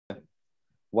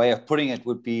way of putting it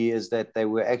would be is that they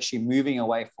were actually moving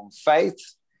away from faith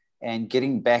and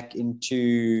getting back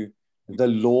into the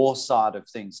law side of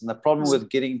things. And the problem with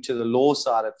getting to the law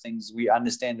side of things, we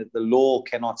understand that the law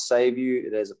cannot save you.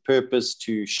 It has a purpose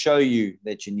to show you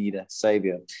that you need a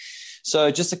savior.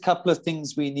 So just a couple of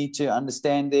things we need to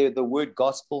understand there. The word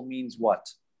gospel means what?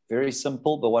 Very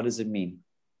simple, but what does it mean?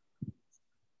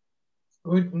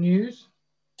 Good news.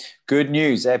 Good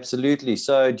news, absolutely.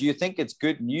 So do you think it's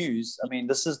good news? I mean,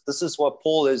 this is what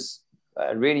Paul is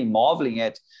really marveling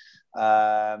at.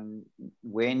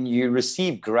 When you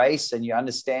receive grace and you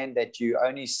understand that you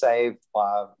only saved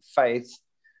by faith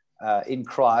in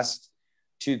Christ,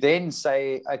 to then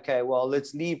say, okay, well,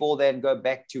 let's leave all that and go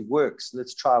back to works.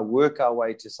 Let's try to work our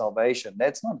way to salvation.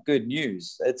 That's not good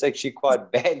news. It's actually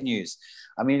quite bad news.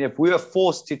 I mean, if we are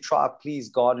forced to try to please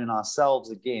God in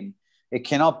ourselves again, it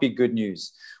cannot be good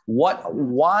news.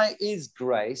 Why is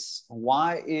grace?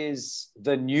 Why is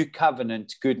the new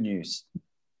covenant good news?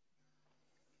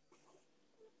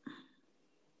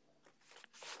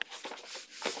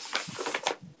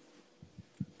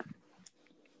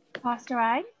 Pastor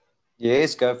I?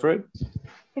 Yes, go for it.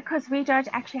 Because we don't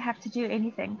actually have to do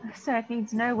anything. So it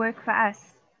means no work for us.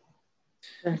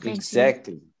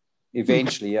 Exactly.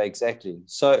 Eventually, yeah, exactly.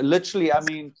 So literally, I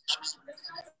mean,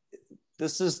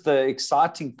 this is the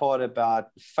exciting part about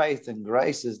faith and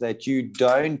grace, is that you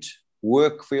don't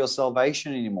work for your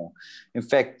salvation anymore. In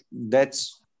fact,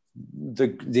 that's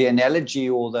the analogy,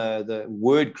 or the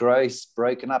word grace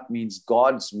broken up means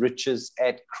God's riches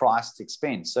at Christ's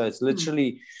expense. So it's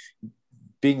literally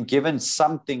being given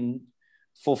something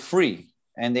for free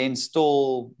and then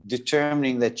still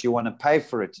determining that you want to pay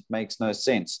for it. It makes no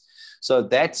sense. So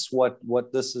that's what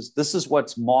this is. This is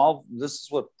what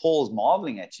Paul's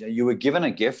marveling at. You were given a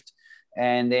gift,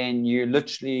 and then you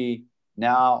literally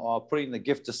now are putting the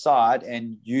gift aside,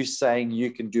 and you saying you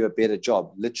can do a better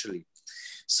job, literally.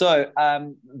 So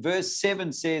verse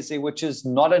 7 says, which is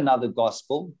not another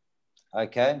gospel,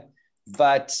 okay?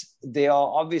 But there are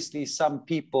obviously some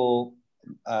people,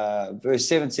 verse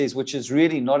 7 says, which is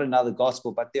really not another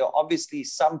gospel, but there are obviously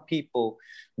some people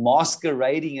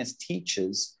masquerading as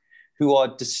teachers who are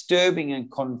disturbing and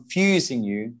confusing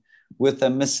you with a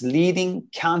misleading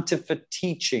counterfeit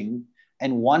teaching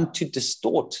and want to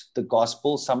distort the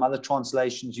gospel. Some other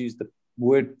translations use the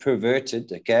word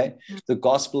perverted, okay? The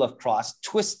gospel of Christ,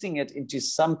 twisting it into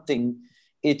something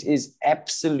it is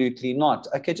absolutely not.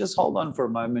 Okay, just hold on for a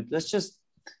moment. Let's just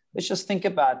think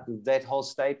about that whole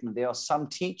statement. There are some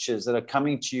teachers that are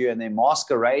coming to you and they're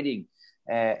masquerading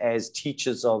as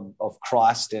teachers of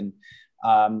Christ. And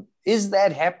is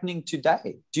that happening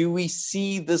today? Do we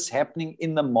see this happening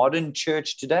in the modern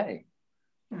church today?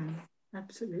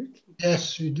 Absolutely.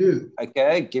 Yes, we do.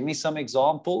 Okay, give me some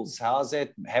examples. How is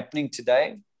that happening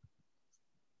today?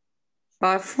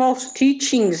 By false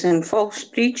teachings and false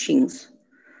preachings.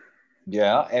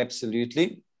 Yeah,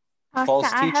 absolutely. Pastor,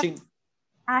 False teaching.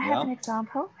 I have an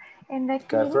example. In the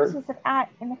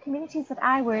communities that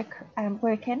I work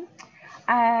in,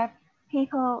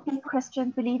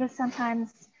 Christian believers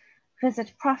sometimes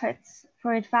visit prophets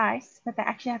for advice, but they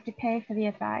actually have to pay for the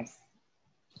advice.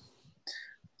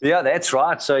 Yeah, that's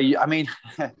right. So, I mean,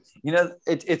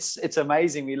 it's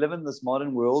amazing. We live in this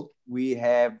modern world. We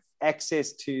have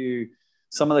access to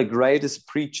some of the greatest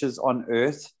preachers on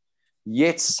earth,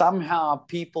 yet somehow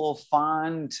people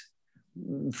find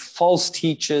false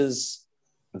teachers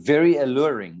very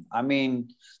alluring. I mean,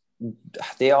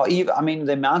 the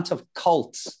amount of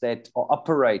cults that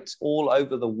operate all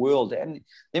over the world. And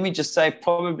let me just say,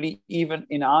 probably even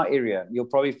in our area, you'll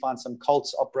probably find some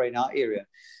cults operate in our area.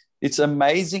 It's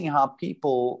amazing how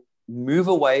people move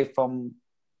away from,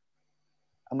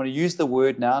 I'm going to use the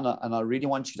word now, and I really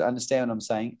want you to understand what I'm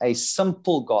saying, a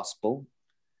simple gospel,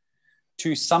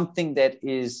 to something that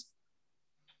is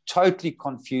totally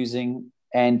confusing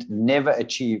and never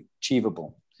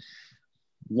achievable.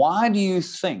 Why do you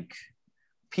think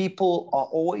people are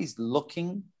always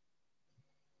looking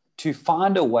to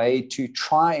find a way to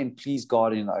try and please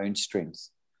God in their own strength?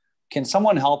 Can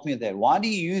someone help me with that? Why do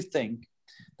you think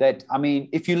that, I mean,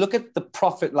 if you look at the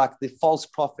prophet, like the false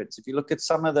prophets, if you look at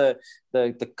some of the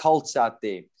cults out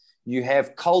there, you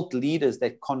have cult leaders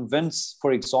that convince,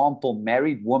 for example,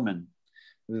 married women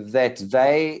that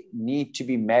they need to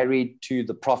be married to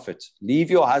the prophet. Leave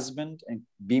your husband and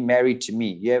be married to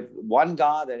me. You have one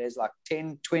guy that has like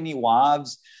 10, 20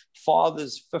 wives,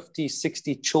 fathers, 50,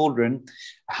 60 children.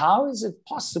 How is it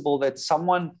possible that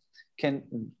someone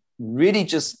can really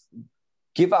just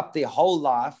give up their whole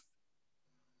life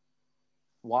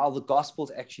while the gospel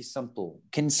is actually simple?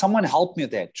 Can someone help me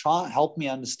with that? Help me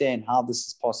understand how this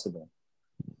is possible.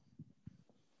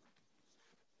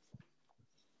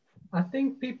 I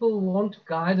think people want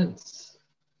guidance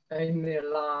in their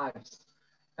lives.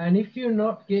 And if you're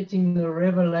not getting the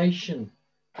revelation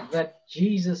that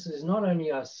Jesus is not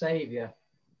only our Savior,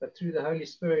 but through the Holy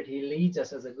Spirit, he leads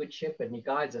us as a good shepherd and he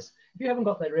guides us. If you haven't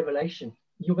got that revelation,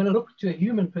 you're going to look to a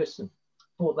human person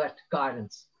for that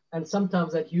guidance. And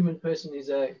sometimes that human person is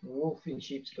a wolf in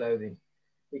sheep's clothing.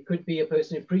 It could be a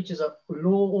person who preaches a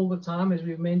law all the time, as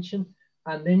we've mentioned,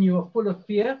 and then you are full of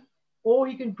fear. Or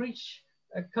he can preach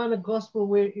a kind of gospel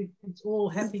where it's all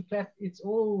happy clap. It's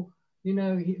all,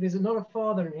 there's not a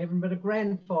father in heaven, but a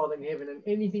grandfather in heaven, and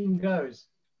anything goes.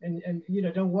 And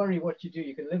don't worry what you do.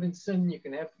 You can live in sin. You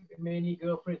can have many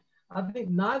girlfriends. I think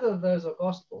neither of those are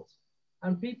gospels.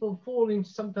 And people fall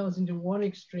sometimes into one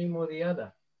extreme or the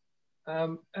other.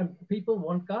 And people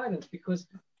want guidance because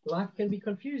life can be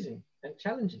confusing and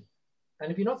challenging.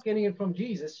 And if you're not getting it from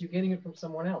Jesus, you're getting it from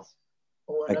someone else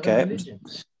or another religion.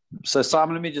 So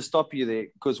Simon, let me just stop you there,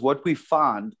 because what we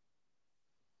find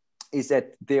is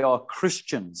that there are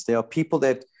Christians, there are people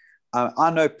that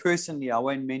I know personally. I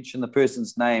won't mention the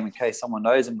person's name in case someone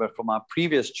knows him, but from our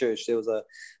previous church, there was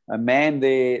a man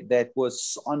there that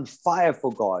was on fire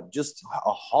for God, just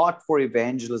a heart for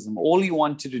evangelism. All he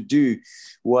wanted to do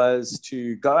was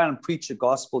to go out and preach the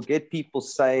gospel, get people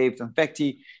saved. In fact,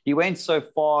 he went so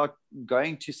far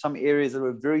going to some areas that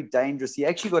were very dangerous. He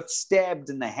actually got stabbed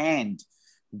in the hand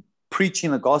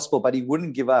preaching the gospel, but he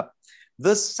wouldn't give up.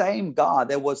 This same guy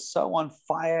that was so on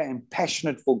fire and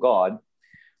passionate for God,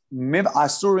 I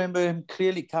still remember him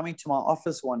clearly coming to my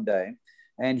office one day,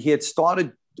 and he had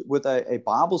started with a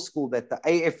Bible school that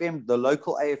the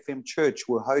local AFM church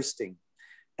were hosting.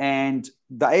 And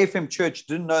the AFM church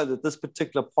didn't know that this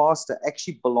particular pastor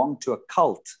actually belonged to a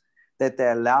cult that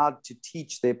they allowed to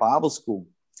teach their Bible school.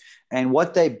 And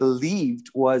what they believed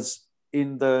was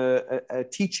in the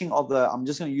teaching of I'm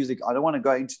just going to use it, I don't want to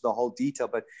go into the whole detail,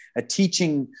 but a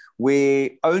teaching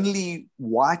where only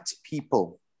white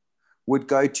people would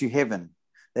go to heaven.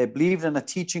 They believed in a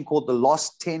teaching called the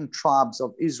Lost 10 Tribes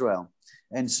of Israel.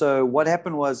 And so what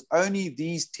happened was only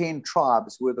these 10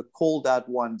 tribes were the called out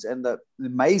ones. And the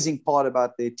amazing part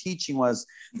about their teaching was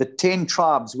the 10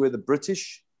 tribes were the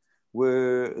British,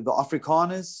 were the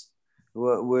Afrikaners,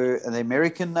 were the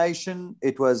American nation.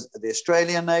 It was the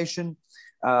Australian nation.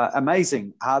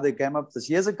 Amazing how they came up with this.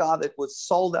 Here's a guy that was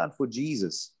sold out for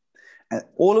Jesus, and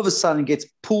all of a sudden gets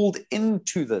pulled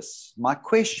into this. My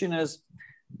question is,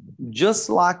 just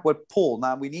like what Paul,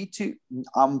 now we need to,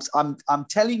 I'm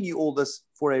telling you all this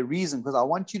for a reason, because I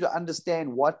want you to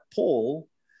understand what Paul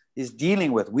is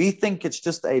dealing with. We think it's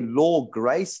just a law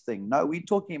grace thing. No, we're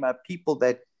talking about people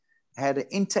that had an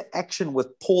interaction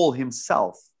with Paul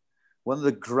himself, one of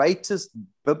the greatest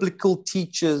biblical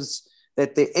teachers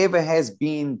that there ever has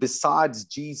been besides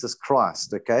Jesus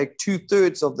Christ, okay?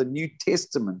 2/3 of the New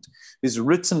Testament is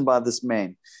written by this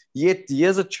man. Yet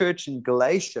here's a church in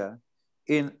Galatia,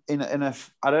 in a,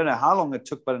 I don't know how long it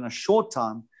took, but in a short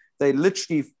time, they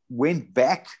literally went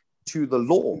back to the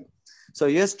law. So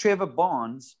here's Trevor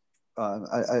Barnes,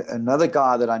 another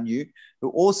guy that I knew, who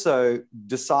also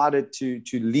decided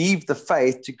to leave the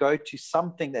faith to go to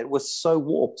something that was so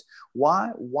warped.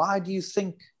 Why do you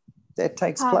think that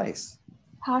takes place?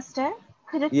 Pastor,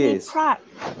 could it Yes. be pride?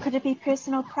 Could it be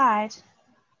personal pride?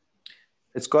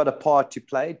 It's got a part to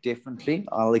play, definitely.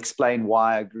 I'll explain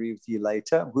why I agree with you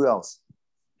later. Who else?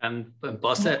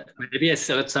 Pastor, maybe it's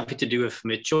got something to do with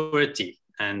maturity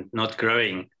and not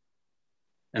growing,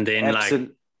 and then like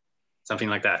something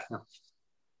like that.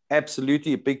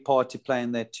 Absolutely, a big part to play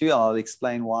in that too. I'll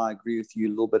explain why I agree with you a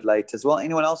little bit later as well.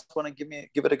 Anyone else want to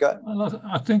give it a go? Well,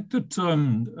 I think that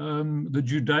the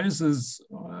Judaizers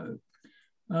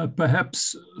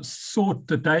perhaps thought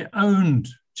that they owned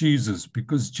Jesus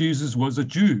because Jesus was a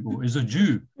Jew or is a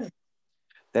Jew.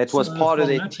 That was part of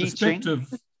their teaching.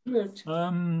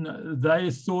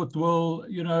 They thought, well,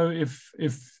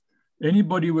 if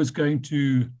anybody was going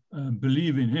to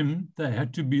believe in him, they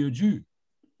had to be a Jew.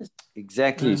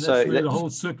 Exactly. And that's where the whole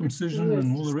circumcision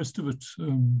and all the rest of it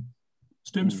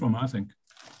stems from, I think.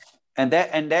 And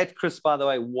that, Chris, by the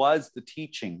way, was the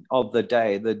teaching of the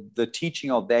day. The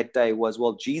teaching of that day was,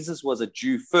 well, Jesus was a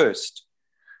Jew first.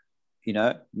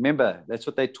 Remember, that's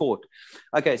what they taught.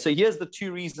 Okay, so here's the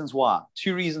two reasons why.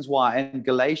 And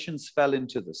Galatians fell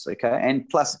into this, okay? And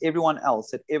plus everyone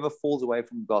else that ever falls away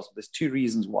from the gospel. There's two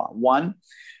reasons why. One,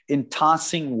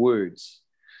 enticing words.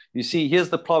 You see, here's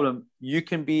the problem. You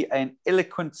can be an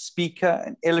eloquent speaker,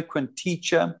 an eloquent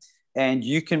teacher, and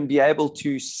you can be able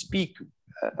to speak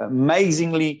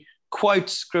amazingly, quote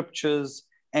scriptures,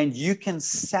 and you can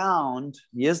sound,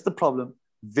 here's the problem,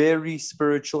 very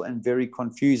spiritual and very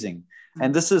confusing.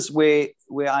 And this is where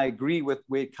I agree with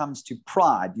where it comes to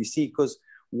pride, you see, because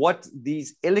what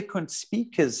these eloquent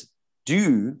speakers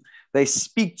do, they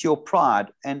speak to your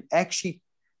pride and actually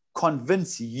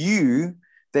convince you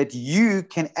that you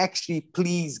can actually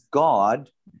please God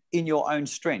in your own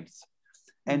strength.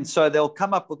 And so they'll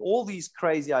come up with all these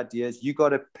crazy ideas. You got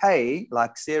to pay,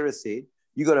 like Sarah said,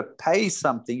 you got to pay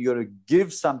something, you got to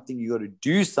give something, you got to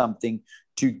do something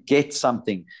to get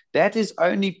something. That is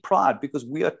only pride, because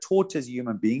we are taught as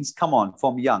human beings, come on,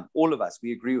 from young, all of us,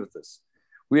 we agree with this.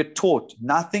 We are taught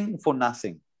nothing for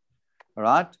nothing. All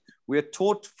right. We are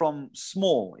taught from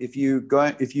small. If you're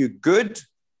good,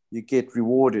 you get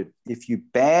rewarded. If you're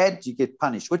bad, you get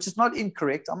punished, which is not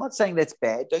incorrect. I'm not saying that's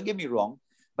bad. Don't get me wrong,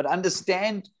 but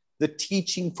understand the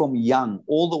teaching from young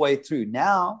all the way through.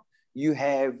 Now you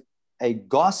have a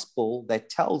gospel that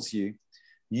tells you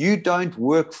you don't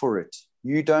work for it.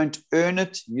 You don't earn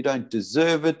it. You don't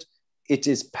deserve it. It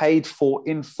is paid for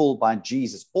in full by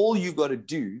Jesus. All you got to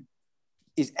do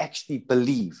is actually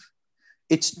believe.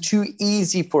 It's too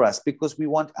easy for us because we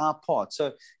want our part.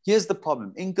 So here's the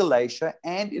problem. In Galatia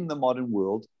and in the modern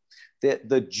world,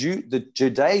 the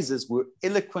Judaizers were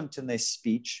eloquent in their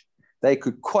speech. They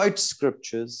could quote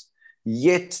scriptures,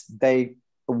 yet they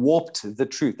warped the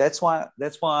truth. That's why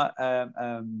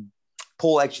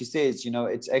Paul actually says,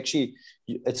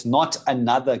 it's not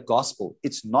another gospel.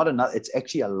 It's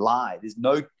actually a lie. There's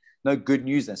no good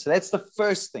news then. So that's the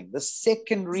first thing. The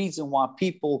second reason why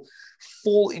people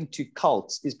fall into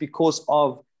cults is because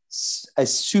of a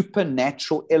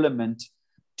supernatural element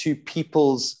to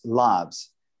people's lives.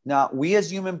 Now, we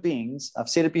as human beings, I've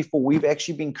said it before, we've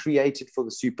actually been created for the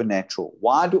supernatural.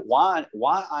 Why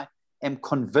I am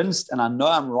convinced, and I know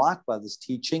I'm right by this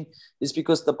teaching, is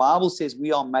because the Bible says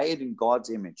we are made in God's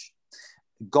image.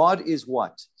 God is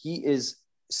what? He is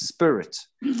spirit.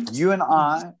 You and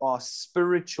I are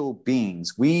spiritual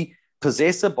beings. We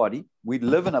possess a body. We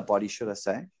live in a body, should I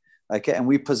say? Okay, and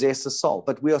we possess a soul,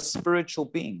 but we are spiritual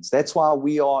beings. That's why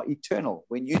we are eternal.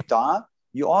 When you die,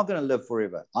 you are going to live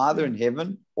forever, either in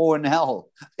heaven or in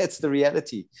hell. That's the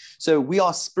reality. So we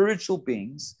are spiritual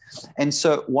beings. And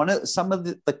so some of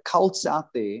the cults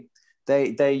out there,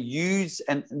 they use,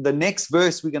 and the next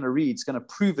verse we're going to read is going to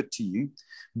prove it to you.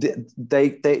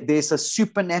 There's a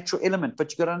supernatural element,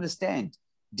 but you got to understand,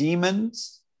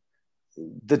 demons,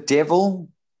 the devil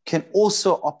can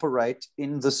also operate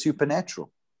in the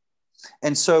supernatural.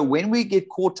 And so when we get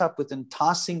caught up with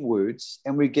enticing words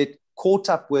and we get caught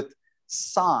up with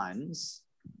signs,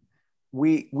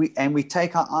 we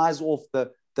take our eyes off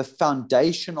the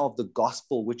foundation of the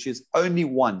gospel, which is only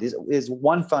one. There's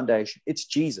one foundation. It's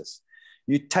Jesus.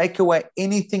 You take away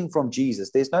anything from Jesus.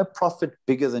 There's no prophet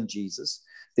bigger than Jesus.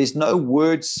 There's no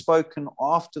word spoken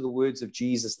after the words of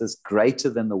Jesus that's greater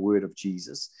than the word of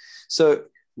Jesus. So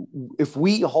if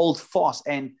we hold fast,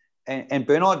 and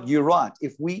Bernard, you're right,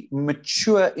 if we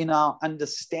mature in our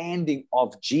understanding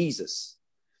of Jesus,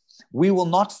 we will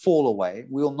not fall away.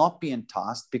 We will not be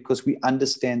enticed because we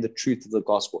understand the truth of the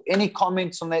gospel. Any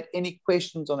comments on that? Any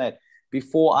questions on that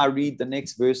before I read the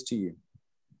next verse to you?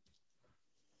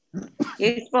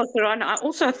 Yes, Pastor Ron, I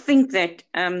also think that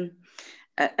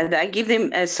they give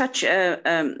them such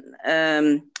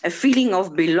a feeling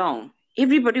of belong.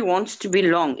 Everybody wants to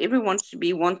belong. Everyone wants to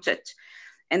be wanted.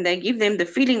 And they give them the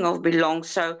feeling of belong.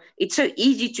 So it's so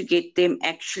easy to get them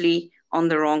actually on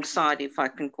the wrong side, if I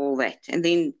can call that. And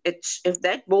then if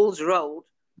that ball's rolled,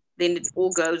 then it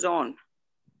all goes on.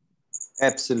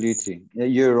 Absolutely.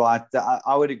 You're right.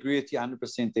 I would agree with you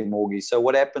 100% there, Morgie. So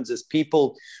what happens is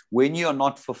people, when you're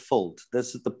not fulfilled,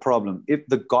 this is the problem. If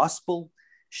the gospel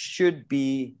should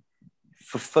be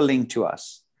fulfilling to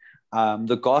us,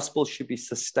 the gospel should be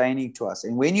sustaining to us.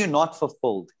 And when you're not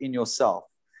fulfilled in yourself,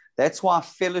 that's why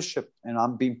fellowship, and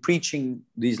I've been preaching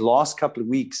these last couple of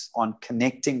weeks on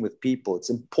connecting with people. It's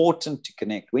important to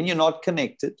connect. When you're not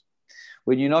connected,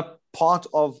 when you're not part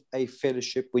of a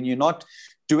fellowship, when you're not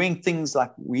doing things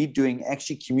like we're doing,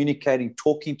 actually communicating,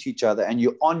 talking to each other, and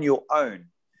you're on your own,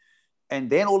 and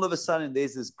then all of a sudden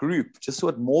there's this group, just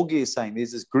what Morgie is saying,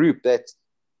 there's this group that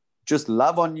just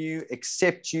love on you,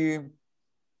 accept you,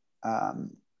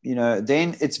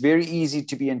 then it's very easy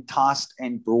to be enticed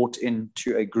and brought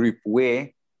into a group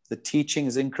where the teaching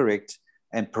is incorrect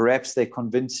and perhaps they're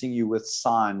convincing you with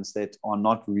signs that are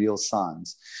not real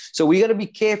signs. So we got to be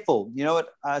careful. You know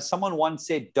what? Someone once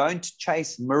said, don't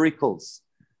chase miracles,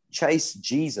 chase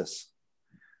Jesus.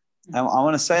 I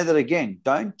want to say that again.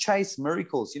 Don't chase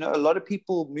miracles. A lot of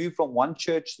people move from one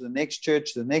church to the next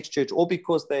church, all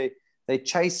because they're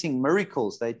chasing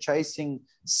miracles. They're chasing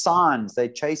signs. They're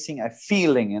chasing a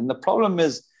feeling. And the problem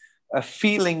is A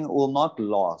feeling will not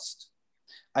last.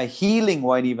 A healing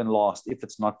won't even last if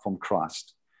it's not from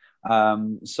Christ.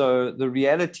 So the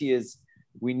reality is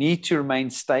we need to remain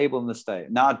stable in the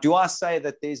state. Now, do I say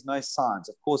that there's no signs?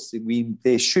 Of course,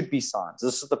 there should be signs.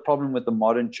 This is the problem with the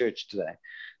modern church today.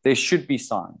 There should be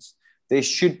signs. There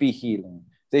should be healing.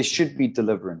 There should be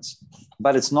deliverance.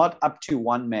 But it's not up to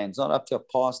one man. It's not up to a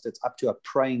pastor. It's up to a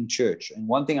praying church. And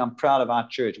one thing I'm proud of our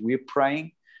church, we're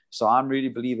praying. So I'm really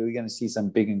believing we're going to see some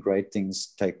big and great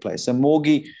things take place. So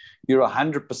Morgie, you're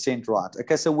 100% right.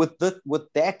 Okay, so with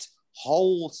that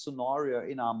whole scenario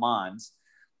in our minds,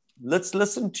 let's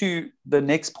listen to the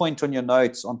next point on your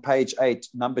notes on page 8,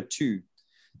 number 2.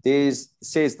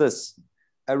 Says this: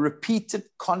 a repeated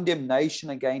condemnation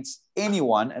against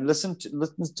anyone, and listen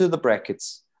to the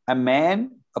brackets, a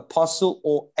man, apostle,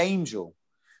 or angel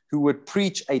who would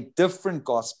preach a different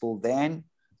gospel than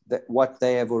what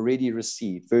they have already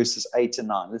received. Verses 8 and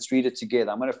 9. Let's read it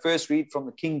together. I'm going to first read from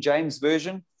the King James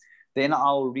Version, then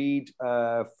I'll read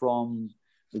from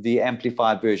the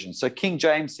Amplified Version. So King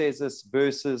James says this,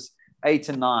 verses 8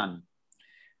 and 9.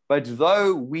 But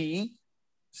though we,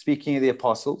 speaking of the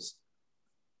apostles,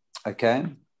 okay,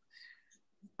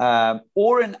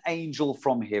 or an angel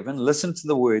from heaven, listen to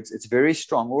the words, it's very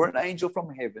strong, or an angel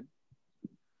from heaven,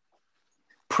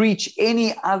 preach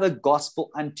any other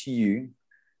gospel unto you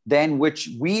than which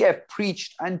we have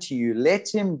preached unto you,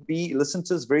 let him be, listen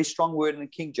to this very strong word in the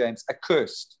King James,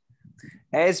 accursed.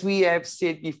 As we have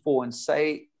said before, and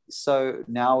say so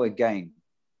now again,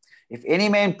 if any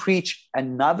man preach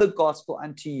another gospel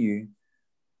unto you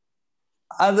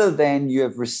other than you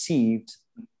have received,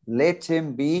 let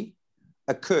him be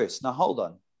accursed. Now hold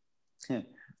on.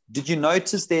 Did you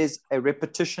notice there's a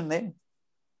repetition there?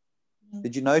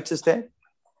 Did you notice that?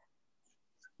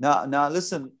 Now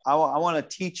listen, I want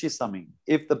to teach you something.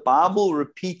 If the Bible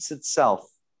repeats itself,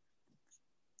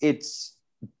 it's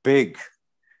big.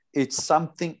 It's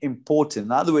something important.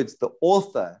 In other words, the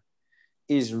author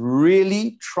is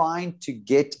really trying to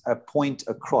get a point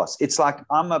across. It's like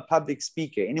I'm a public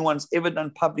speaker. Anyone who's ever done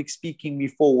public speaking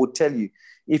before will tell you,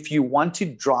 if you want to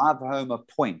drive home a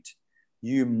point,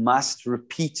 you must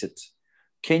repeat it.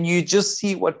 Can you just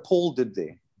see what Paul did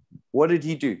there? What did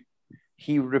he do?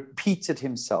 He repeated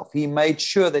himself. He made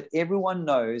sure that everyone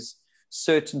knows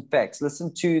certain facts.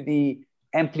 Listen to the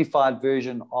Amplified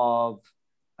Version of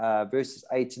verses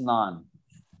 8 and 9.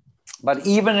 But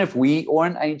even if we or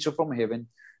an angel from heaven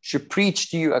should preach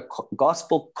to you a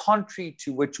gospel contrary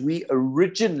to which we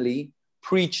originally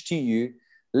preached to you,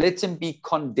 let him be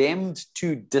condemned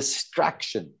to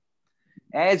destruction.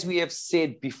 As we have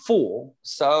said before,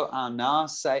 so I now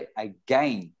say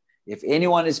again, if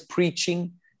anyone is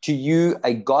preaching to you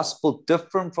a gospel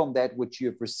different from that which you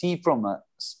have received from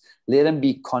us, let him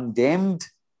be condemned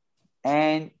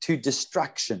and to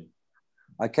destruction.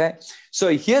 Okay, so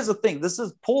here's the thing. This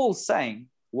is Paul saying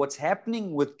what's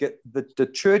happening with the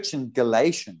church in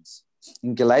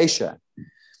Galatia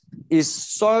is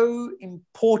so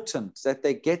important that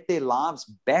they get their lives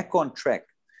back on track.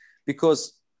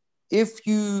 Because if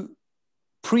you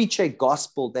preach a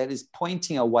gospel that is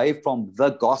pointing away from the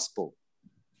gospel,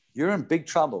 you're in big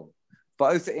trouble,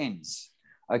 both ends.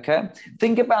 Okay,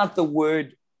 think about the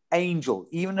word angel.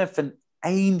 Even if an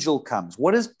angel comes,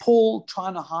 what is Paul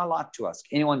trying to highlight to us?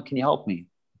 Anyone, can you help me?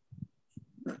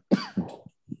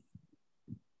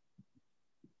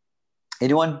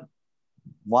 Anyone?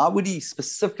 Why would he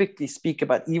specifically speak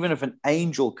about even if an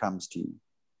angel comes to you?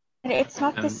 It's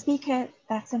not the speaker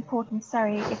that's important,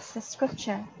 sorry, it's the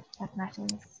scripture that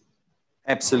matters.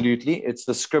 Absolutely, it's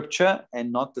the scripture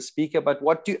and not the speaker. But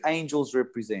what do angels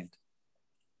represent?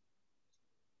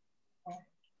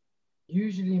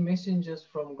 Usually messengers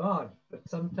from God, but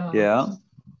sometimes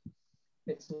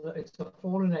it's a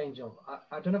fallen angel.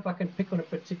 I don't know if I can pick on a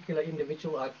particular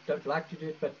individual. I don't like to do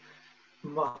it, but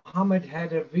Muhammad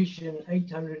had a vision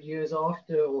 800 years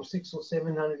after, or 600 or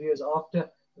 700 years after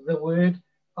the word,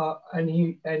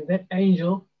 and that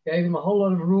angel gave him a whole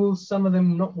lot of rules. Some of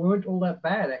them weren't all that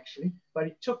bad actually, but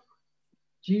he took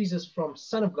Jesus from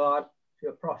Son of God to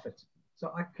a prophet.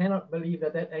 So I cannot believe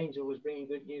that angel was bringing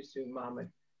good news to Muhammad.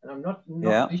 And I'm not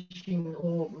wishing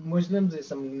all Muslims. There's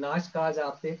some nice guys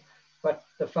out there, but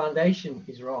the foundation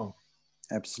is wrong.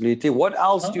 Absolutely. What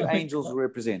else do angels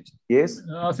represent? Yes?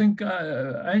 I think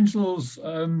angels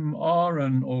are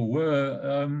or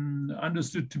were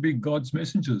understood to be God's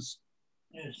messengers.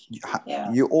 Yes.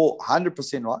 You're all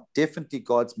 100% right. Definitely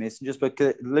God's messengers. But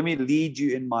let me lead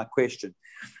you in my question.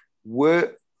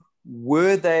 Were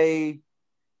they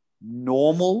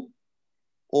normal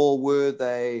or were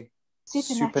they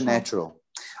supernatural?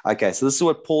 Okay, so this is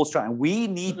what Paul's trying. We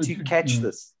need to catch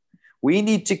this. We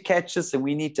need to catch this and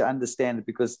we need to understand it,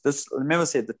 because this, remember I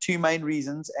said, the two main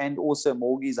reasons, and also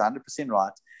Morgie is 100%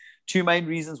 right, two main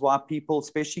reasons why people,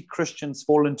 especially Christians,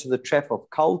 fall into the trap of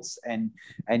cults and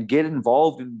get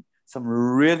involved in some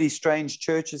really strange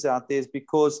churches out there is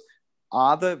because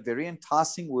either very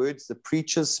enticing words, the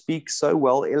preachers speak so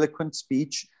well, eloquent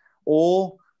speech,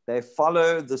 or they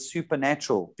follow the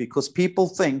supernatural, because people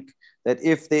think that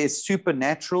if there's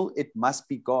supernatural, it must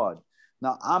be God.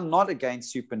 Now, I'm not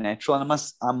against supernatural, and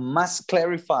I must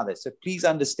clarify that. So please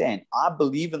understand, I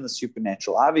believe in the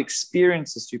supernatural. I've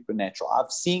experienced the supernatural.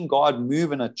 I've seen God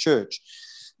move in a church.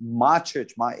 My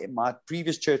church, my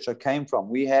previous church I came from,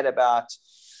 we had about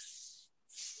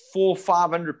 400 or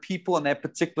 500 people in that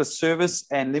particular service.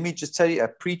 And let me just tell you, a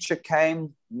preacher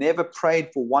came, never prayed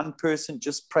for one person,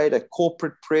 just prayed a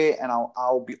corporate prayer. And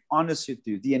I'll be honest with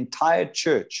you, the entire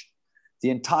church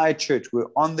were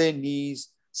on their knees.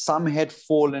 Some had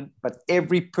fallen, but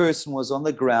every person was on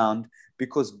the ground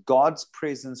because God's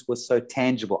presence was so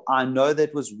tangible. I know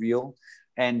that was real.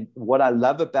 And what I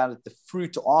love about it, the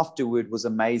fruit afterward was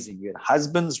amazing. You had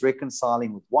husbands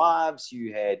reconciling with wives.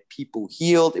 You had people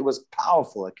healed. It was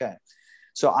powerful. Okay.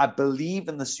 So I believe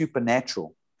in the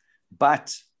supernatural,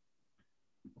 but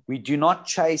we do not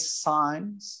chase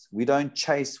signs. We don't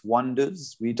chase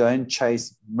wonders. We don't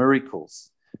chase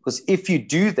miracles. Because if you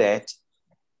do that,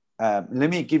 let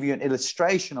me give you an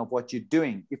illustration of what you're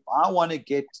doing. If I want to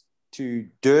get to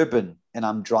Durban and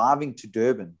I'm driving to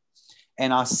Durban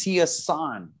and I see a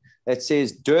sign that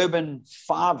says Durban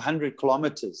 500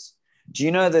 kilometers, do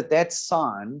you know that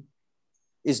sign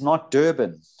is not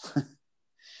Durban?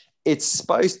 It's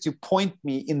supposed to point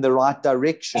me in the right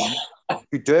direction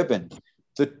to Durban.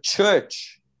 The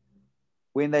church,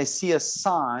 when they see a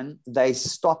sign, they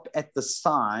stop at the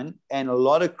sign, and a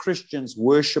lot of Christians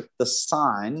worship the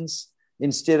signs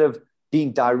instead of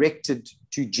being directed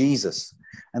to Jesus.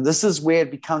 And this is where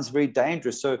it becomes very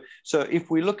dangerous. So if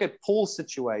we look at Paul's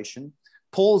situation,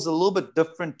 Paul's a little bit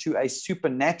different to a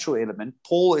supernatural element.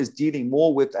 Paul is dealing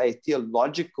more with a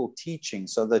theological teaching.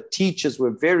 So the teachers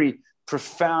were very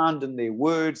profound in their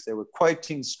words. They were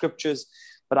quoting scriptures.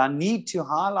 But I need to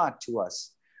highlight to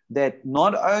us that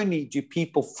not only do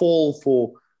people fall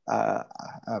for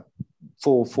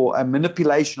a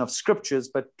manipulation of scriptures,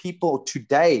 but people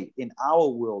today in our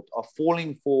world are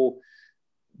falling for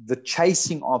the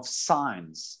chasing of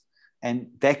signs, and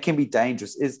that can be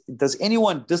dangerous. Does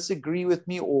anyone disagree with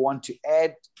me or want to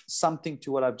add something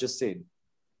to what I've just said?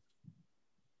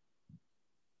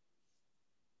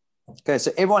 Okay,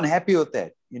 so everyone happy with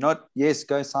that? You're not? Yes,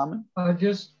 go, Simon.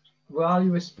 While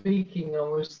you were speaking, I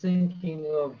was thinking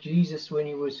of Jesus when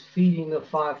he was feeding the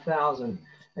 5,000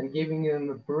 and giving them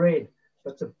the bread.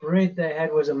 But the bread they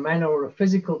had was a manna or a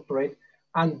physical bread.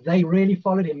 And they really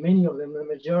followed him, many of them, the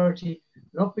majority,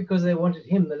 not because they wanted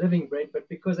him, the living bread, but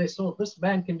because they saw this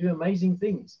man can do amazing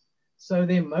things. So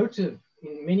their motive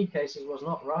in many cases was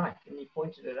not right. And he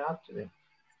pointed it out to them,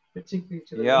 particularly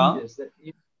to the leaders, that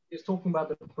he was talking about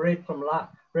the bread from life,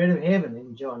 bread of heaven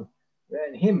in John,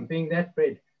 and him being that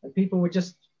bread. And people were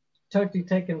just totally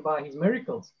taken by his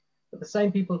miracles. But the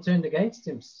same people turned against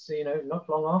him, so, not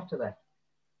long after that.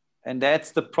 And that's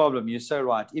the problem. You're so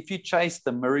right. If you chase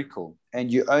the miracle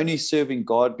and you're only serving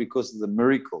God because of the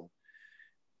miracle,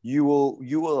 you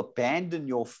will abandon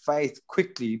your faith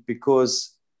quickly,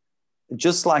 because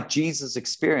just like Jesus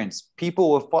experienced,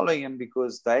 people were following him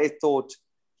because they thought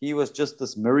he was just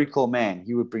this miracle man.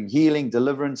 He would bring healing,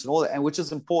 deliverance, and all that, and which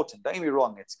is important. Don't get me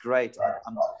wrong. It's great.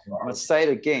 I'm going to say it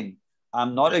again.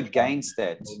 I'm not against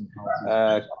that.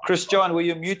 Christian, will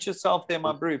you mute yourself there,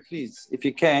 my bro, please, if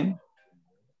you can?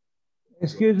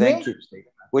 Excuse me? Thank you.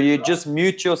 Will you just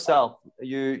mute yourself?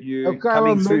 You're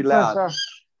coming through loud.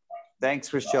 Thanks,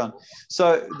 Christian.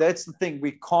 So that's the thing.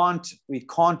 We can't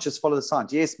just follow the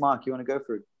signs. Yes, Mark, you want to go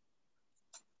for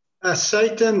it?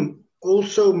 Satan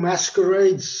also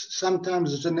masquerades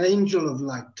sometimes as an angel of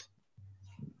light.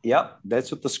 Yep,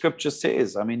 that's what the scripture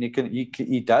says. I mean,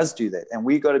 he does do that. And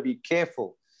we got to be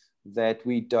careful that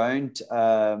we don't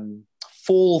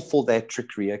fall for that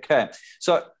trickery. Okay.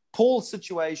 So Paul's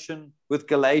situation with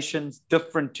Galatians,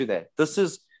 different to that. This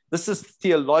is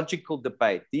theological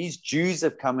debate. These Jews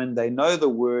have come in, they know the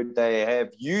word, they have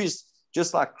used,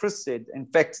 just like Chris said. In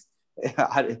fact,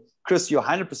 Chris, you're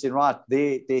 100% right.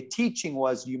 Their teaching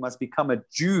was you must become a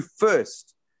Jew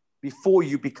first before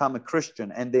you become a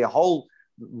Christian. And their whole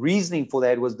reasoning for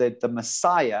that was that the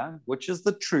Messiah, which is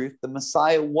the truth, the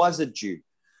Messiah was a Jew.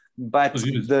 But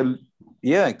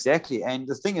exactly. And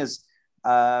the thing is,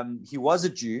 he was a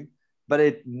Jew,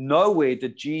 but nowhere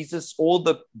did Jesus or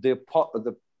the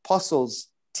apostles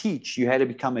teach you had to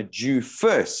become a Jew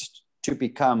first to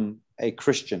become a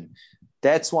Christian.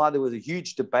 That's why there was a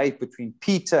huge debate between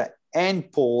Peter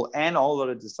and Paul and a whole lot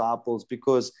of disciples,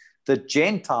 because the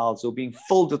Gentiles were being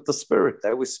filled with the Spirit.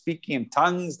 They were speaking in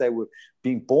tongues. They were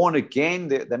being born again.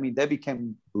 They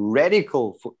became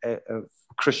radical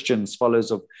Christians,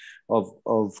 followers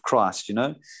of Christ, you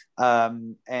know.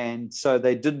 And so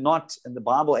they did not, and the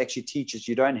Bible actually teaches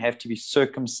you don't have to be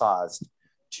circumcised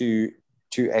to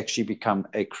actually become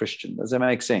a Christian. Does that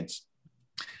make sense?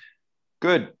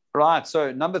 Good. Right.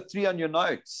 So number 3 on your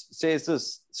notes says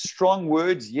this: strong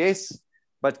words, yes,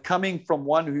 but coming from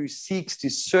one who seeks to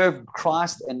serve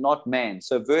Christ and not man.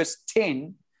 So verse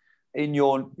 10 in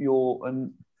your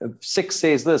 6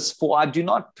 says this: for I do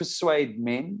not persuade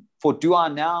men, for do I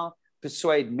now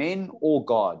persuade men or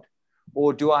God?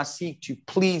 Or do I seek to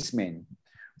please men?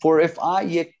 For if I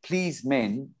yet please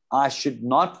men, I should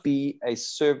not be a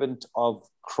servant of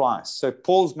Christ. So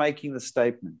Paul's making the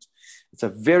statement. It's a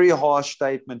very harsh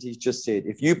statement he's just said.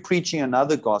 If you're preaching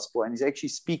another gospel, and he's actually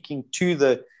speaking to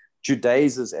the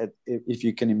Judaizers, if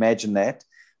you can imagine that,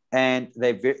 and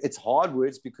it's hard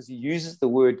words because he uses the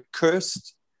word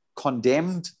cursed,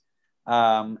 condemned,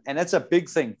 and that's a big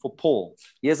thing for Paul.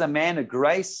 He is a man of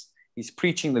grace. He's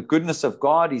preaching the goodness of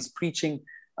God. He's preaching,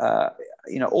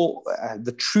 all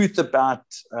the truth about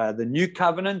the new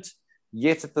covenant.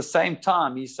 Yet at the same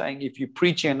time, he's saying, if you're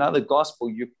preaching another gospel,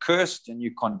 you're cursed and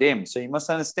you're condemned. So you must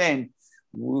understand,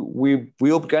 we're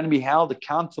going to be held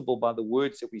accountable by the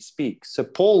words that we speak. So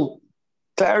Paul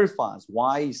clarifies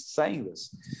why he's saying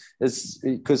this. It's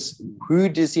because who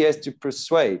does he have to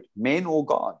persuade, men or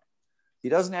God? He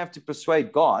doesn't have to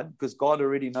persuade God because God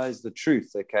already knows the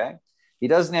truth, okay? He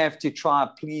doesn't have to try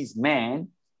to please man.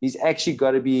 He's actually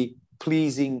got to be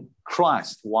pleasing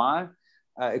Christ. Why?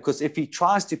 Because if he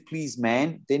tries to please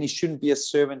man, then he shouldn't be a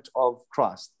servant of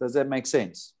Christ. Does that make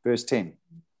sense? Verse 10.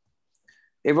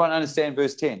 Everyone understand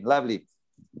verse 10? Lovely.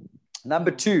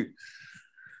 Number 2,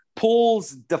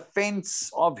 Paul's defense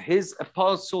of his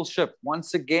apostleship.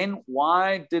 Once again,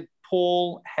 why did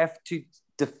Paul have to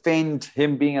defend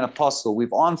him being an apostle?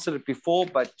 We've answered it before,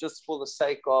 but just for the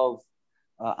sake of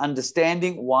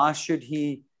understanding, why should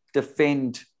he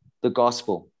defend the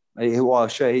gospel? I'll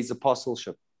show his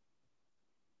apostleship.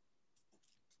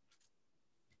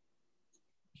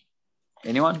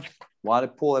 Anyone? Why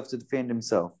did Paul have to defend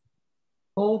himself?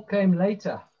 Paul came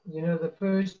later. You know, the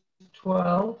first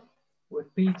 12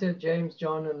 with Peter, James,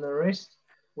 John, and the rest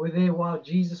were there while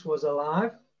Jesus was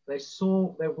alive. They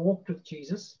walked with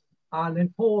Jesus. And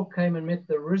then Paul came and met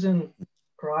the risen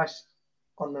Christ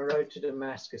on the road to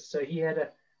Damascus. So he had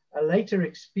a later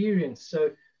experience.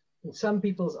 So in some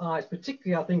people's eyes,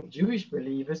 particularly I think Jewish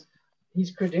believers,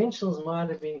 his credentials might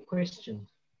have been questioned.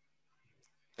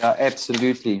 Yeah,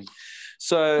 absolutely.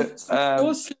 So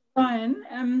also,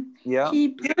 Ryan, he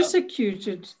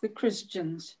persecuted the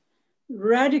Christians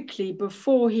radically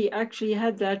before he actually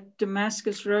had that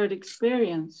Damascus Road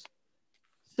experience.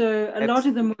 So a lot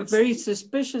of them were very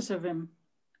suspicious of him.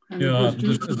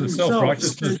 The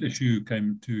self-righteousness issue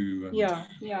came to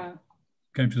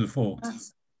the fore.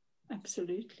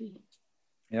 Absolutely.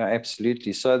 Yeah,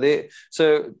 absolutely. So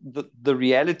the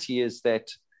reality is that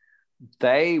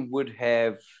they would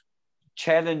have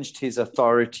challenged his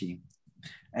authority,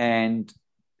 and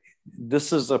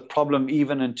this is a problem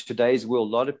even in today's world.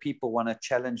 A lot of people want to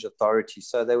challenge authority,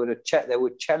 so they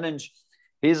would challenge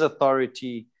his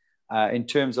authority in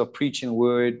terms of preaching the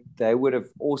word. They would have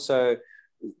also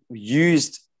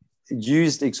used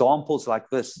examples like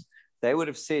this. They would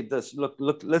have said this: look,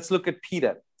 let's look at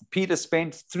Peter. Peter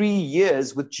spent 3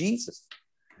 years with Jesus.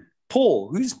 Paul,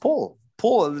 who's Paul?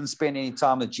 Paul didn't spend any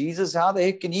time with Jesus. How the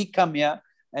heck can he come here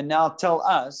and now tell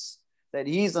us that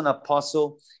he's an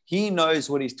apostle? He knows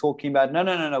what he's talking about.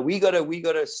 No. We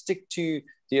gotta stick to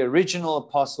the original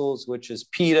apostles, which is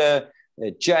Peter,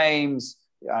 James.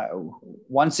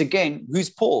 Once again, who's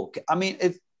Paul? I mean,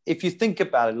 if you think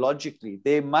about it logically,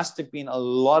 there must have been a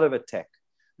lot of attack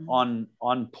on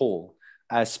Paul,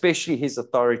 especially his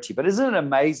authority. But isn't it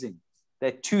amazing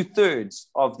that 2/3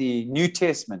 of the New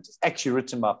Testament is actually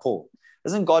written by Paul?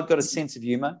 Hasn't God got a sense of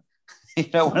humor? You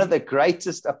know, one of the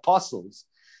greatest apostles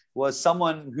was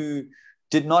someone who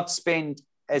did not spend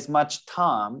as much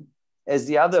time as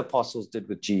the other apostles did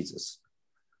with Jesus.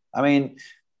 I mean,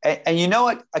 and you know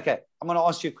what? Okay, I'm going to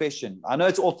ask you a question. I know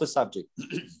it's off the subject,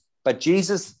 but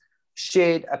Jesus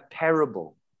shared a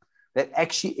parable that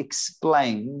actually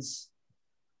explains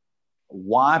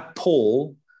why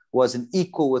Paul was an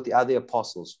equal with the other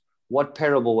apostles. What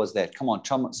parable was that? Come on,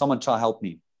 someone try to help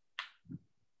me.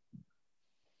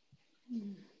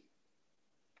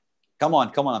 Come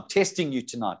on. I'm testing you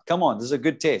tonight. Come on, this is a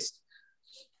good test.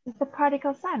 It's the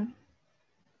prodigal son.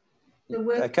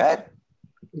 Okay.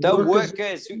 The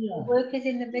workers. The workers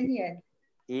in the vineyard.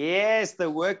 Yes, the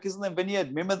workers in the vineyard.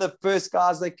 Remember the first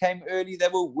guys that came early, they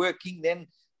were working. Then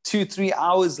 2-3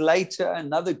 hours later,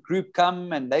 another group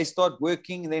come and they start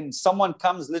working. And then someone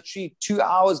comes literally 2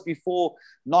 hours before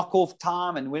knockoff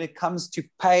time. And when it comes to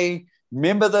pay,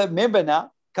 remember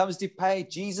now, comes to pay,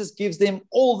 Jesus gives them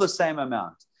all the same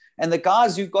amount. And the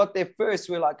guys who got there first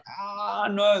were like,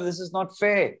 no, this is not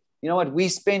fair. You know what? We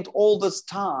spent all this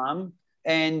time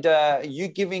and you're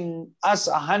giving us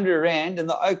 100 rand, and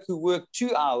the oak who worked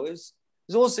 2 hours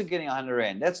is also getting 100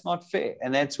 rand. That's not fair.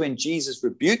 And that's when Jesus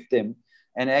rebuked them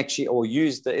and actually, or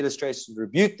used the illustration to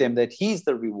rebuke them, that he's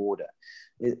the rewarder.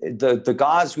 The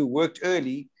guys who worked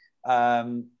early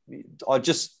are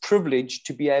just privileged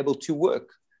to be able to work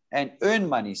and earn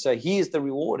money. So he is the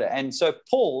rewarder. And so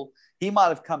Paul, he might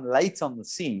have come late on the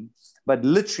scene, but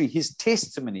literally his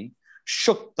testimony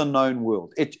shook the known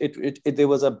world. There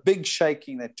was a big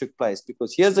shaking that took place,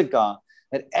 because here's a guy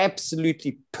that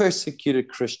absolutely persecuted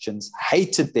Christians,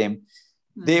 hated them.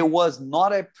 There was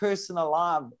not a person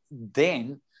alive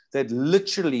then that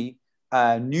literally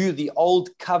knew the old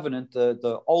covenant,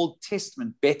 the Old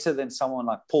Testament, better than someone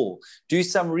like Paul. Do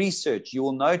some research. You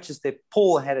will notice that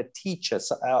Paul had a teacher.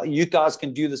 So, you guys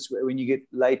can do this when you get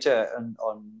later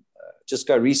on just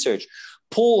go research.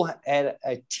 Paul had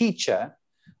a teacher.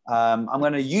 I'm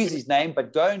going to use his name,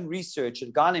 but go and research it.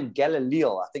 A guy named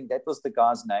Galileo, I think that was the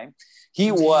guy's name.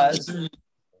 He was,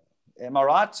 am I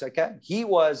right? Okay. He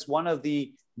was one of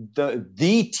the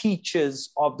teachers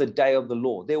of the day of the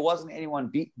Lord. There wasn't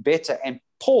anyone better. And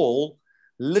Paul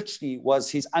literally was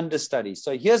his understudy.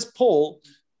 So here's Paul,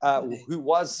 who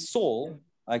was Saul.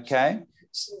 Okay.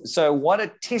 So what a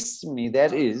testimony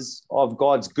that is of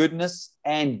God's goodness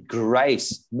and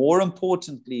grace. More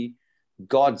importantly,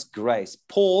 God's grace.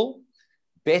 Paul,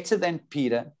 better than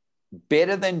Peter,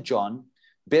 better than John,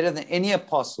 better than any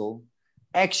apostle,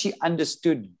 actually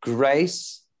understood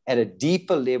grace at a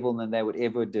deeper level than they would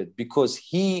ever did, because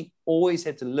he always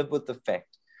had to live with the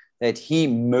fact that he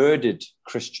murdered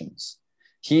Christians.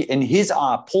 In his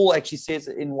eye, Paul actually says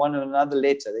in another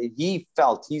letter that he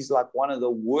felt he's like one of the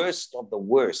worst of the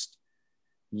worst,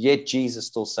 yet Jesus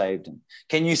still saved him.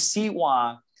 Can you see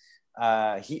why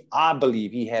I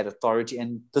believe he had authority?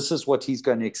 And this is what he's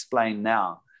going to explain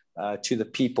now to the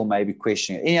people maybe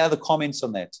questioning it. Any other comments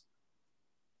on that?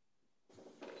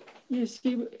 Yes,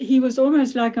 he was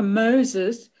almost like a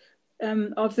Moses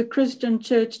of the Christian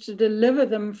church to deliver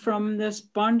them from this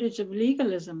bondage of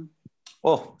legalism.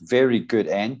 Oh, very good,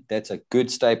 Anne. That's a good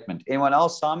statement. Anyone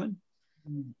else, Simon?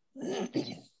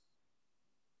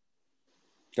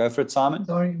 Go for it, Simon.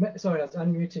 Sorry, I was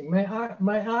unmuting. May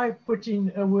I put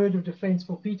in a word of defense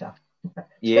for Peter?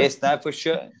 Yes, no, for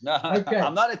sure. No, okay.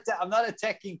 I'm not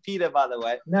attacking Peter, by the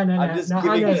way. No. I'm just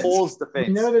giving Paul's defense.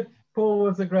 You know that Paul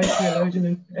was a great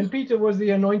theologian, and Peter was the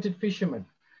anointed fisherman.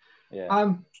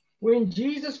 Yeah. When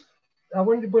Jesus, I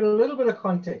wanted to put a little bit of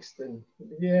context in,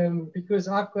 because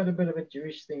I've got a bit of a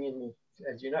Jewish thing in me,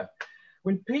 as you know.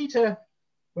 When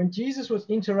Jesus was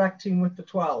interacting with the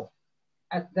 12,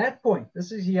 at that point,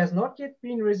 he has not yet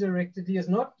been resurrected. He has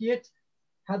not yet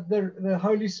had the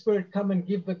Holy Spirit come and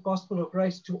give the gospel of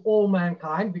grace to all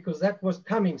mankind, because that was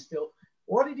coming still.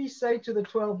 What did he say to the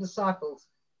 12 disciples?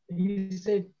 He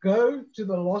said, go to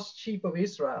the lost sheep of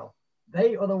Israel.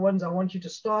 They are the ones I want you to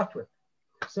start with.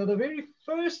 So the very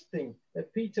first thing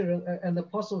that Peter and the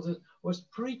apostles did was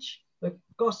preach the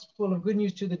gospel of good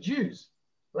news to the Jews.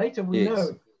 Later we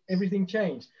know everything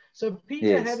changed. So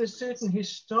Peter had a certain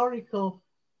historical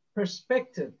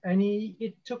perspective, and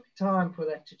it took time for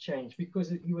that to change,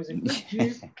 because he was a good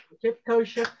Jew, he kept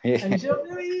kosher, and he said,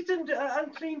 oh, he eaten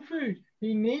unclean food.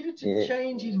 He needed to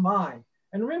change his mind.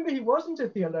 And remember, he wasn't a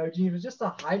theologian, he was just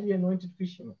a highly anointed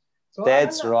fisherman. So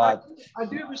that's right. I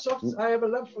do have I have a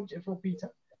love for Peter.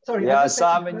 Sorry. Yeah,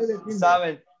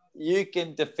 Simon, you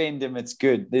can defend him. It's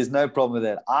good. There's no problem with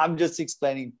that. I'm just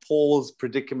explaining Paul's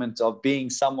predicament of being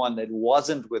someone that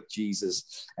wasn't with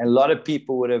Jesus. And a lot of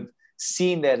people would have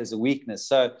seen that as a weakness.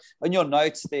 So on your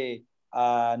notes there,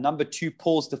 number 2,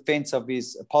 Paul's defense of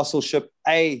his apostleship.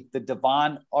 A, the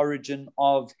divine origin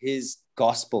of his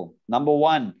gospel. Number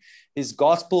 1, his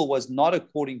gospel was not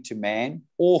according to man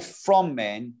or from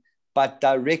man, but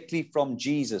directly from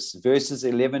Jesus, verses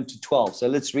 11 to 12. So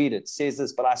let's read it. It says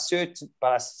this, but I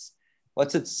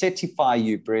certify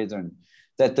you, brethren,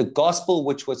 that the gospel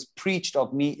which was preached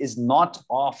of me is not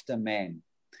after man.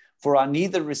 For I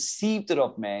neither received it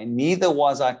of man, neither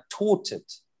was I taught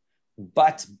it,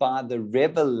 but by the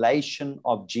revelation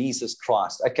of Jesus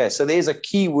Christ. Okay, so there's a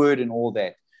key word in all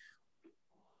that.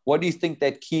 What do you think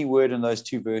that key word in those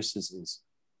 2 verses is?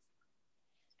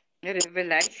 A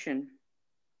revelation.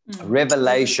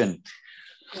 Revelation.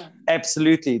 Yeah.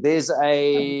 Absolutely. There's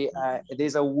a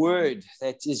word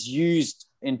that is used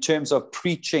in terms of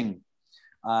preaching.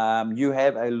 You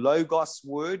have a logos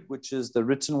word, which is the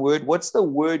written word. What's the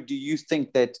word do you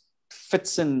think that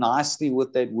fits in nicely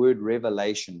with that word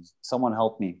revelation? Someone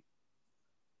help me.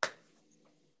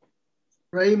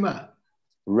 Rhema.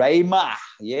 Rhema,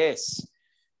 yes.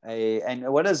 And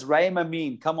what does rhema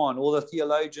mean? Come on, all the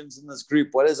theologians in this group.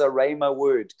 What is a rhema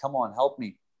word? Come on, help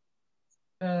me.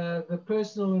 The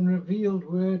personal and revealed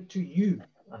word to you.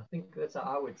 I think that's how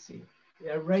I would see it.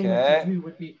 Yeah, rhema to you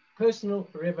would be personal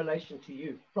revelation to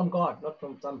you from God, not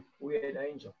from some weird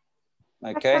angel.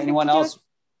 Okay, anyone else?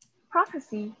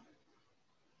 Prophecy.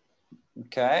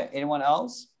 Okay, anyone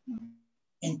else?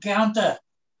 Encounter.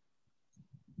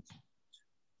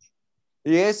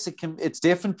 Yes, it can. It's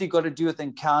definitely got to do with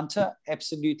encounter.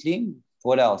 Absolutely.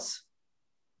 What else?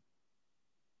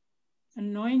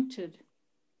 Anointed.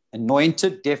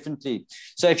 Anointed, definitely.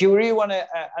 So if you really want to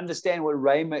understand what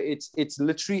rhema, it's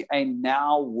literally a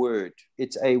now word.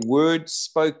 It's a word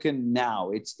spoken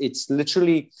now. It's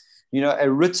literally, a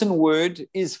written word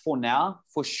is for now,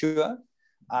 for sure.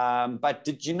 But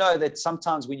did you know that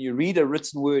sometimes when you read a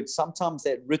written word, sometimes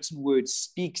that written word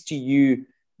speaks to you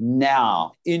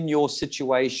now, in your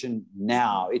situation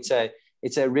now. It's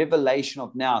a revelation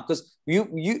of now. Because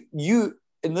you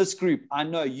in this group, I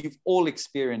know you've all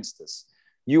experienced this.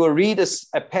 You will read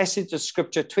a passage of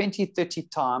scripture 20, 30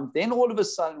 times. Then all of a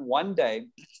sudden, one day,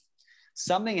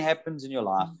 something happens in your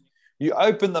life. You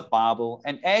open the Bible,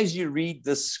 and as you read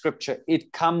this scripture,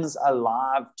 it comes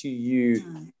alive to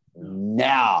you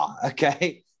now.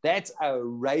 Okay? That's a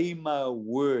rhema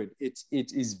word. It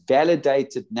is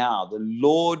validated now. The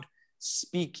Lord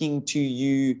speaking to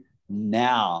you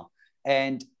now.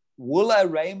 And will a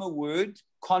rhema word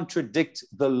contradict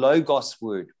the logos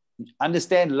word?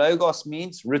 Understand, logos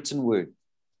means written word.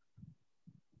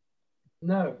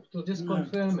 No, it'll just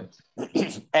confirm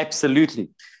it.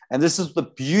 Absolutely. And this is the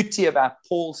beauty about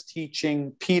Paul's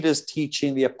teaching, Peter's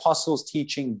teaching, the apostles'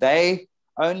 teaching. They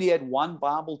only had one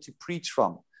Bible to preach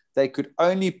from. They could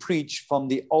only preach from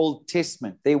the Old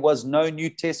Testament. There was no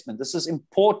New Testament. This is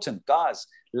important, guys.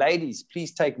 Ladies,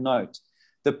 please take note.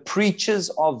 The preachers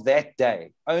of that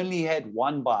day only had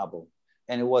one Bible,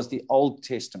 and it was the Old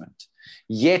Testament.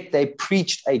 Yet they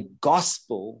preached a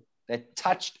gospel that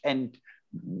touched and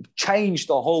changed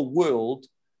the whole world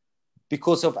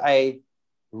because of a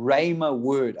rhema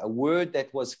word, a word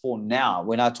that was for now.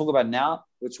 When I talk about now,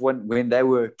 it's when they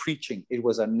were preaching, it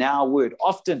was a now word.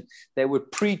 Often they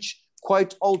would preach,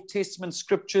 quote Old Testament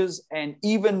scriptures, and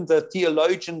even the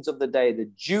theologians of the day, the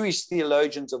Jewish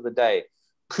theologians of the day,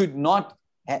 could not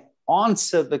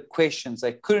answer the questions.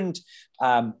 They couldn't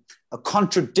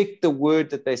contradict the word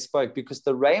that they spoke, because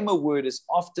the rhema word is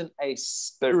often a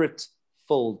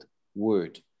spirit-filled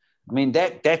word. I mean,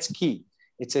 that's key.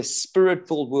 It's a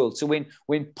spirit-filled word. So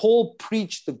when Paul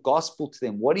preached the gospel to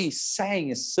them, what he's saying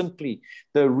is simply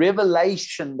the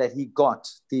revelation that he got.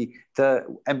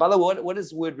 And by the way, what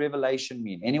does the word revelation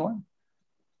mean? Anyone?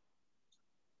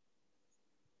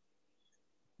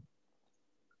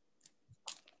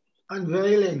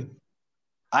 Unveiling.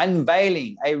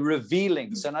 Unveiling, a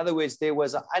revealing. So in other words, there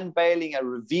was an unveiling, a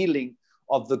revealing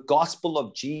of the gospel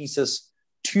of Jesus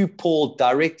to Paul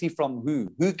directly from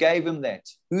who? Who gave him that?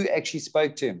 Who actually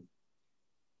spoke to him?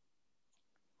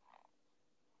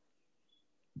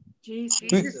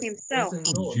 Jesus himself.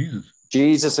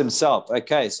 Jesus himself.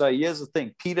 Okay, so here's the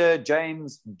thing. Peter,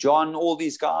 James, John, all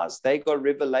these guys, they got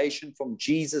revelation from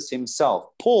Jesus himself.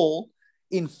 Paul,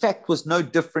 in fact, was no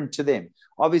different to them.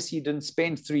 Obviously, he didn't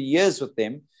spend 3 years with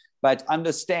them, but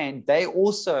understand, they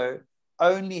also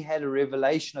only had a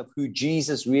revelation of who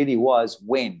Jesus really was.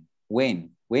 When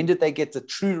did they get the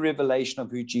true revelation of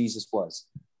who Jesus was?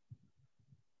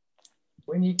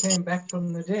 When he came back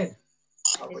from the dead.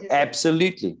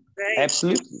 Absolutely.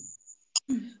 Absolutely.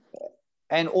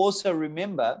 And also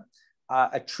remember,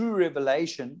 a true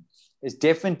revelation is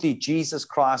definitely Jesus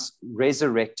Christ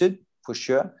resurrected, for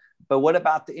sure. But what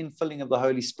about the infilling of the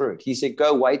Holy Spirit? He said,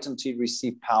 go wait until you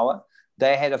receive power.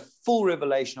 They had a full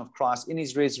revelation of Christ in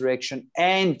his resurrection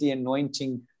and the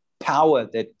anointing power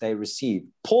that they received.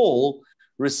 Paul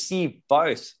received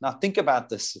both. Now think about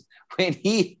this.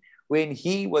 When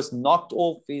he was knocked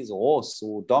off his horse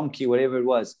or donkey, whatever it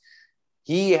was,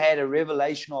 he had a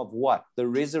revelation of what? The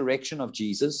resurrection of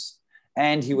Jesus,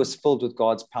 and he was filled with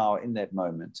God's power in that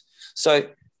moment. So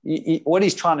what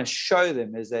he's trying to show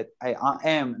them is that, hey, I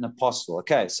am an apostle.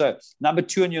 Okay, so number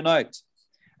 2 on your note,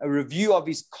 a review of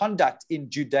his conduct in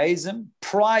Judaism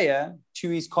prior to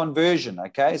his conversion.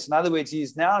 Okay, so in other words,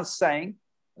 he's now saying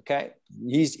Okay,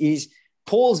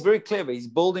 Paul's very clever. He's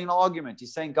building an argument.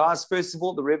 He's saying, guys, first of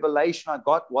all, the revelation I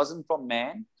got wasn't from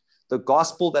man. The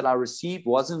gospel that I received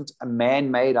wasn't a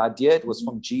man-made idea. It was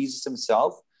from Jesus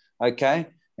himself. Okay,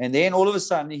 and then all of a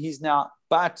sudden he's now,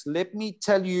 but let me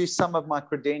tell you some of my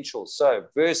credentials. So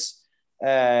verse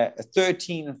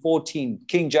 13 and 14,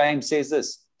 King James says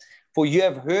this: for you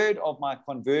have heard of my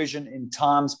conversion in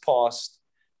times past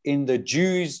in the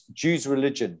Jews'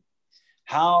 religion,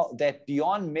 how that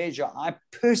beyond measure I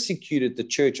persecuted the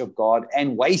church of God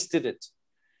and wasted it,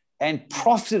 and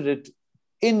profited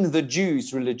in the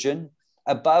Jews' religion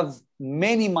above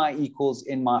many my equals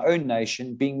in my own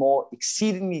nation, being more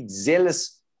exceedingly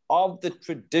zealous of the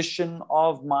tradition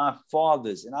of my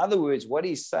fathers. In other words, what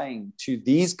he's saying to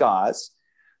these guys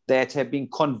that have been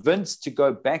convinced to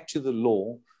go back to the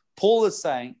law, Paul is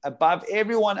saying, above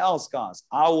everyone else, guys,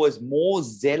 I was more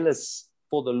zealous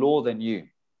for the law than you.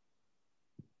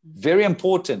 Very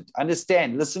important.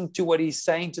 Understand, listen to what he's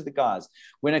saying to the guys.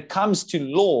 When it comes to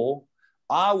law,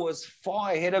 I was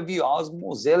far ahead of you. I was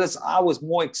more zealous. I was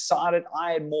more excited.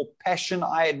 I had more passion.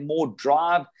 I had more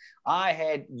drive. I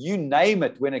had, you name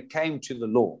it, when it came to the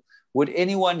law. Would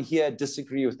anyone here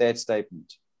disagree with that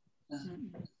statement?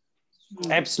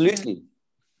 Absolutely.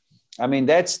 I mean,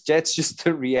 that's just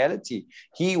the reality.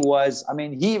 He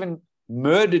even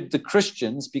murdered the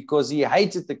Christians because he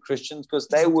hated the Christians because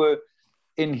they were,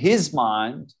 in his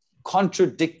mind,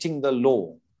 contradicting the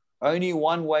law. Only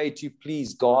one way to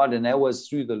please God, and that was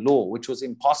through the law, which was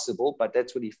impossible, but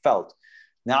that's what he felt.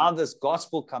 Now this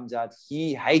gospel comes out,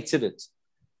 he hated it.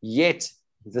 Yet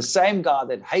the same guy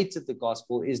that hated the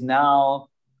gospel is now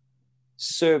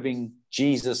serving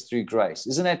Jesus through grace.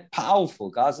 Isn't that powerful,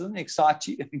 guys? Doesn't it excite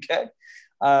you? Okay.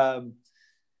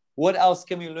 What else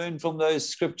can we learn from those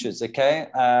scriptures? Okay.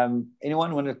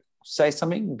 Anyone want to say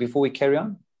something before we carry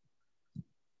on?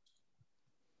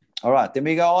 All right, then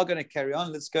we are going to carry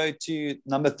on. Let's go to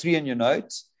number 3 in your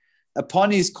notes. Upon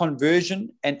his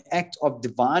conversion, an act of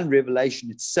divine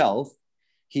revelation itself,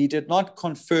 he did not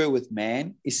confer with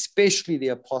man, especially the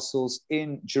apostles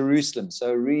in Jerusalem.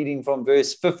 So reading from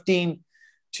verse 15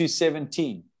 to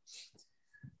 17.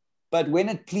 But when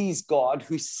it pleased God,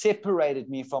 who separated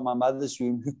me from my mother's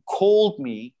womb, who called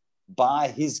me by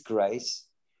his grace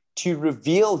to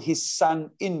reveal his son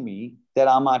in me, that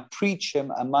I might preach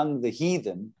him among the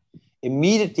heathen,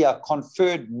 immediately I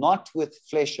conferred not with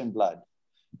flesh and blood,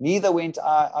 neither went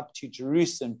I up to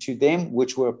Jerusalem to them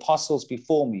which were apostles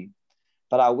before me,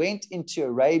 but I went into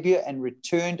Arabia and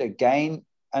returned again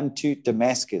unto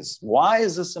Damascus. Why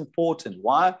is this important?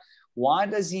 Why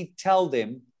does he tell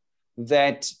them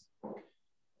that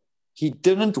he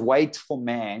didn't wait for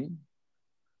man?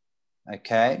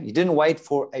 Okay, he didn't wait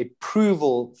for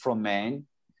approval from man.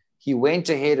 He went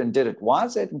ahead and did it. Why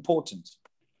is that important?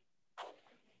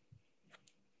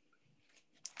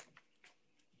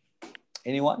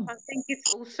 Anyone? I think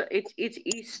it's also it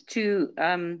is to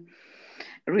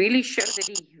really show that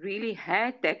he really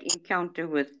had that encounter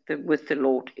with the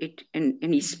Lord. And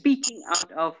he's speaking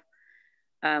out of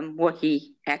what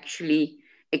he actually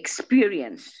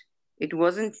experienced. It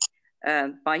wasn't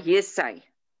by hearsay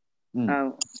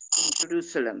in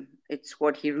Jerusalem. It's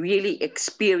what he really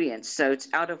experienced. So it's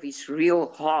out of his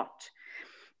real heart,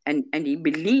 and he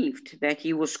believed that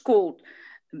he was called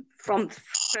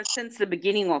since the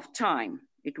beginning of time.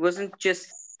 It wasn't just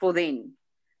for then,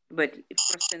 but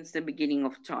since the beginning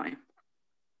of time.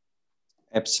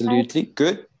 Absolutely.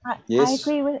 Good. Yes.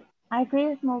 I agree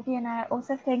with Morgan, and I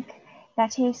also think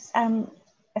that he's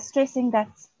stressing that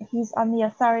he's on the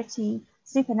authority,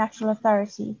 supernatural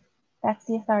authority. That's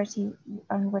the authority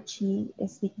on which he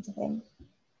is speaking to them.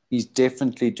 He's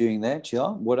definitely doing that. Yeah.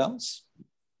 What else?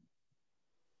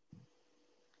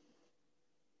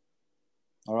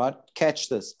 All right, catch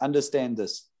this, understand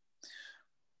this.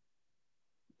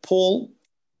 Paul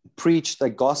preached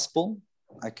the gospel,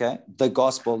 okay? The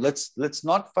gospel. Let's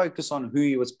not focus on who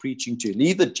he was preaching to.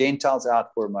 Leave the Gentiles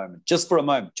out for a moment, just for a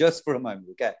moment,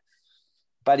 okay?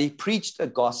 But he preached a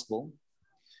gospel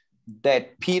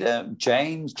that Peter,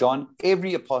 James, John,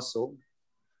 every apostle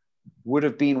would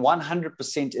have been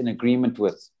 100% in agreement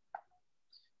with.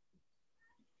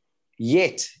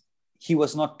 Yet, he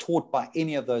was not taught by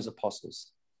any of those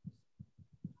apostles.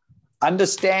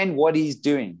 Understand what he's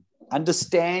doing.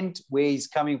 Understand where he's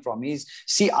coming from.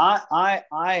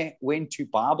 I went to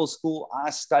Bible school. I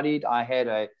studied. I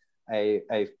had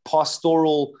a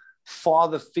pastoral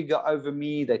father figure over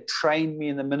me that trained me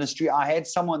in the ministry. I had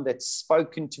someone that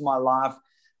spoke into my life,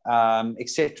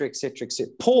 etc., etc.,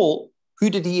 etc. Paul, who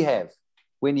did he have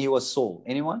when he was Saul?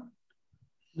 Anyone?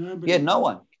 Nobody. He had no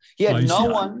one. He had no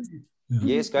one.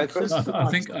 Yes, go, Chris. I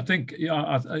think,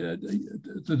 yeah.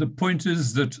 The point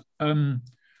is that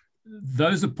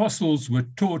those apostles were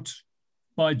taught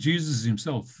by Jesus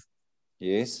himself.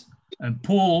 Yes. And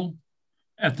Paul,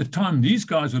 at the time these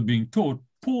guys were being taught,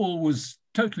 Paul was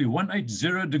totally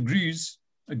 180 degrees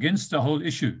against the whole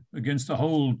issue, against the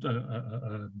whole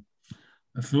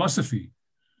philosophy.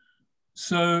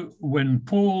 So when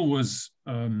Paul was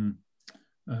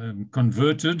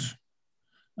converted,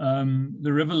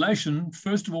 the revelation,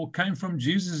 first of all, came from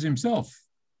Jesus himself.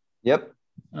 Yep.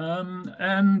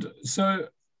 And so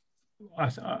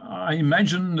I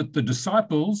imagine that the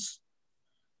disciples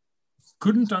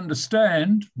couldn't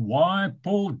understand why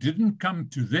Paul didn't come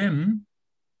to them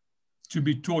to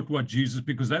be taught what Jesus,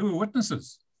 because they were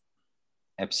witnesses.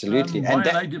 Absolutely.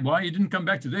 Why he didn't come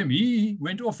back to them? He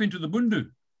went off into the bundu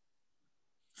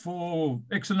for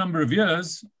X a number of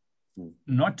years.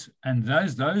 And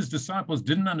those disciples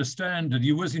didn't understand that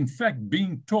he was in fact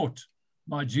being taught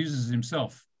by Jesus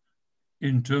himself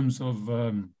in terms of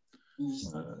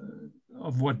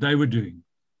what they were doing.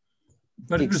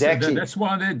 But exactly. That's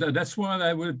why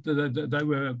they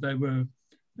were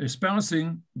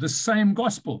espousing the same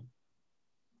gospel.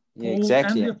 Yeah,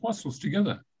 exactly. And the apostles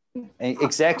together.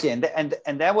 Exactly. And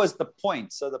that was the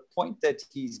point. So the point that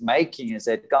he's making is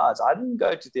that, guys, I didn't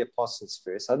go to the apostles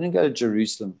first. I didn't go to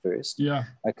Jerusalem first. Yeah.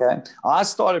 Okay. I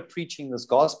started preaching this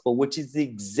gospel, which is the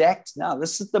exact, now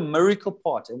this is the miracle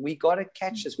part. And we got to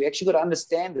catch this. We actually got to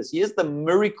understand this. Here's the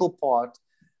miracle part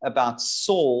about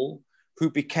Saul, who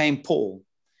became Paul.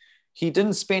 He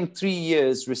didn't spend 3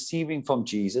 years receiving from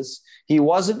Jesus. He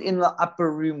wasn't in the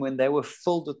upper room when they were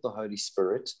filled with the Holy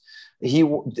Spirit. He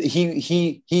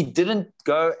didn't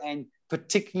go and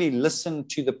particularly listen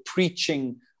to the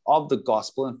preaching of the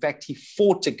gospel. In fact, he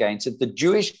fought against it. The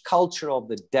Jewish culture of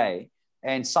the day,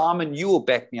 and Simon, you will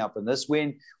back me up on this,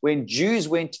 when Jews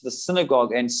went to the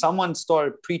synagogue and someone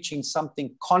started preaching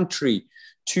something contrary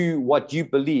to what you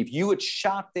believe, you would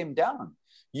shout them down.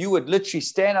 You would literally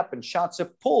stand up and shout. So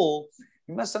Paul,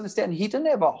 you must understand, he didn't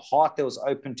have a heart that was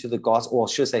open to the gospel, or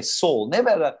should I say Saul, never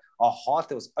had a heart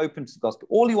that was open to the gospel.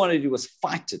 All he wanted to do was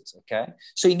fight it, okay?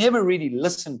 So he never really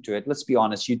listened to it. Let's be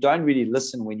honest. You don't really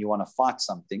listen when you want to fight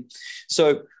something.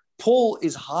 So Paul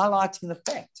is highlighting the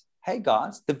fact, hey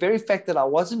guys, the very fact that I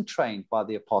wasn't trained by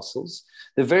the apostles,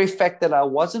 the very fact that I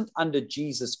wasn't under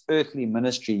Jesus' earthly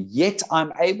ministry, yet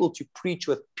I'm able to preach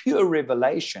with pure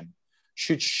revelation,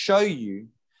 should show you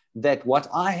that what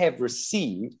I have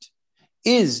received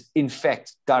is, in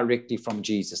fact, directly from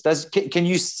Jesus. Can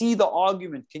you see the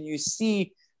argument? Can you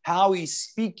see how he's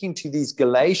speaking to these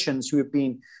Galatians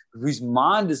whose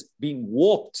mind is being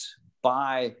warped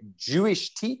by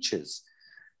Jewish teachers?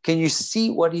 Can you see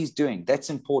what he's doing? That's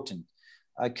important.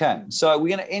 Okay, so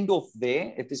we're going to end off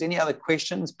there. If there's any other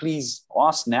questions, please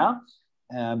ask now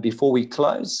before we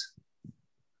close.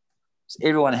 Is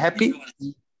everyone happy?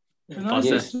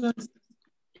 Yes.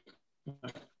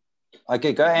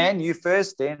 Okay, go Anne, you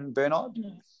first, then Bernard.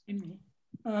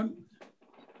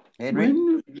 Henry.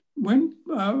 When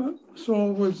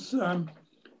Saul was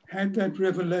had that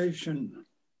revelation,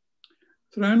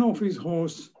 thrown off his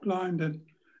horse, blinded,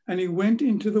 and he went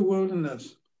into the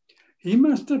wilderness, mind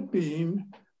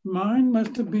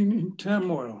must have been in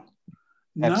turmoil.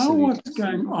 Absolutely. Now what's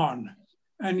going on?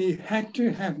 And he had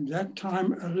to have that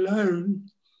time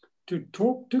alone to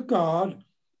talk to God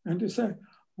and to say,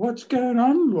 what's going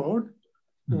on, Lord?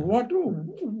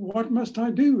 What must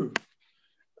I do?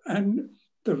 And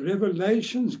the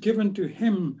revelations given to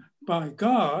him by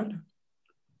God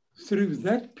through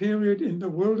that period in the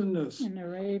wilderness in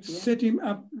Arabia set him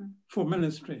up for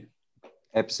ministry.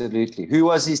 Absolutely. Who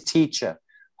was his teacher?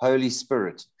 Holy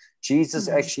Spirit. Jesus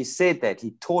actually said that.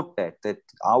 He taught that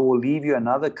I will leave you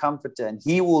another comforter and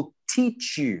he will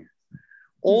teach you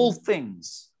all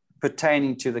things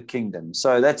pertaining to the kingdom.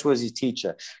 So that was his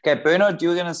teacher. Okay, Bernard, you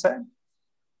were going to say?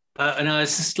 No,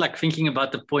 it's just like thinking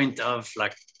about the point of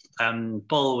like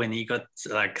Paul, when he got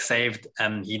like saved,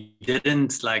 he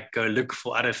didn't like go look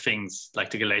for other things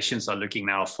like the Galatians are looking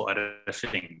now for other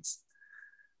things.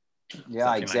 Yeah,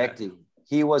 something exactly. Like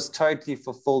he was totally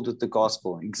fulfilled with the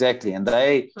gospel. Exactly. And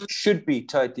they should be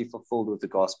totally fulfilled with the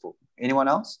gospel. Anyone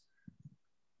else?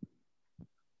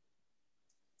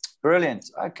 Brilliant.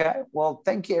 Okay. Well,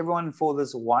 thank you everyone for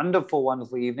this wonderful,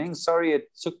 wonderful evening. Sorry it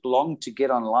took long to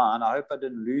get online. I hope I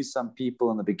didn't lose some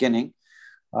people in the beginning.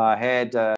 I had